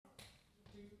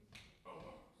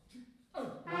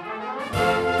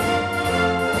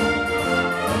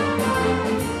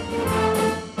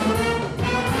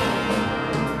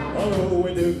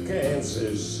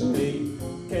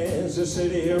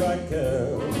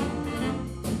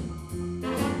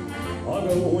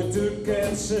going to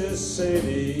Kansas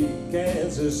City,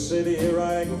 here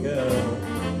I come.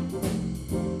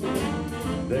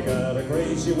 They got a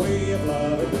crazy way of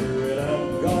loving her, and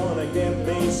I'm gonna get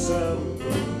me some.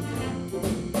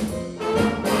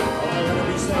 I'm gonna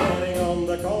be standing on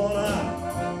the corner,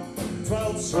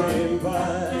 12th Street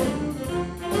Vine.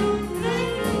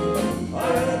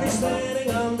 I'm gonna be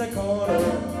standing on the corner,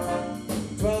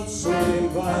 12th Street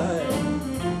Vine.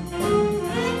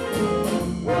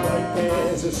 Well, like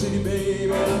Kansas City,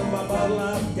 baby, I'm a bottle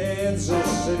of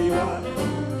Kansas City wine.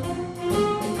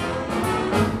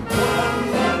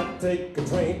 Take a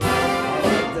train,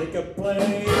 I'll take a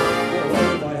plane.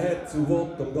 Well, if I had to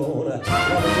walk, I'm gonna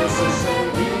Kansas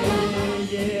City,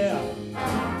 yeah.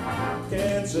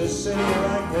 Kansas City, here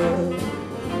I come.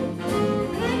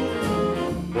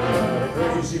 Got a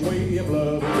crazy way of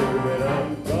loving you, and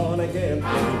I'm gonna get me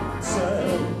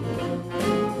some.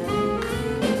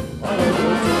 I'm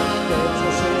going to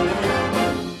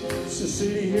Kansas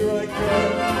City, here I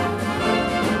come.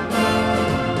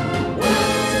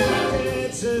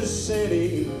 Kansas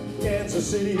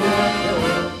City, here I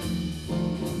come.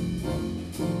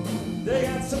 They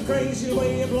got some crazy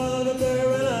way of loving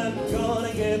there, and I'm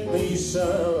gonna get me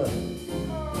some.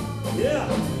 Yeah.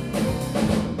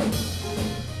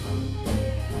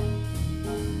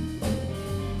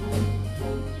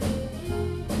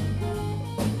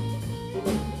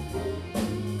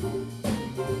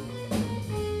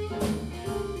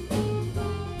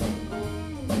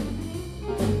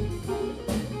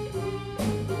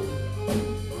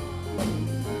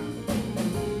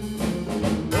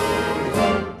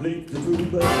 Bleed the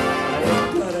trooper, I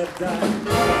ain't gonna die.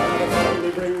 I'll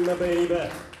finally bring my baby.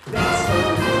 That's the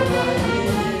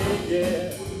yeah,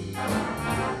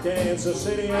 yeah. Kansas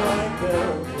City, here I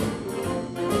come.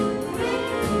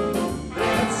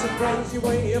 That's a crazy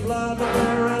way of loving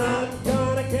there, and I'm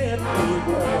gonna get me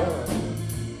one.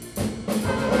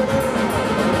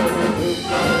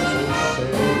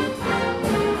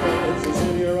 Kansas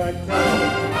City, here I come.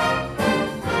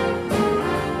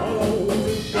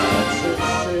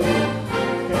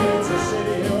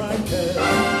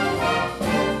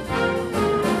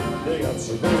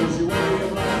 Crazy way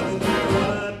of loving,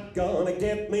 I'm gonna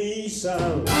get me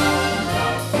some.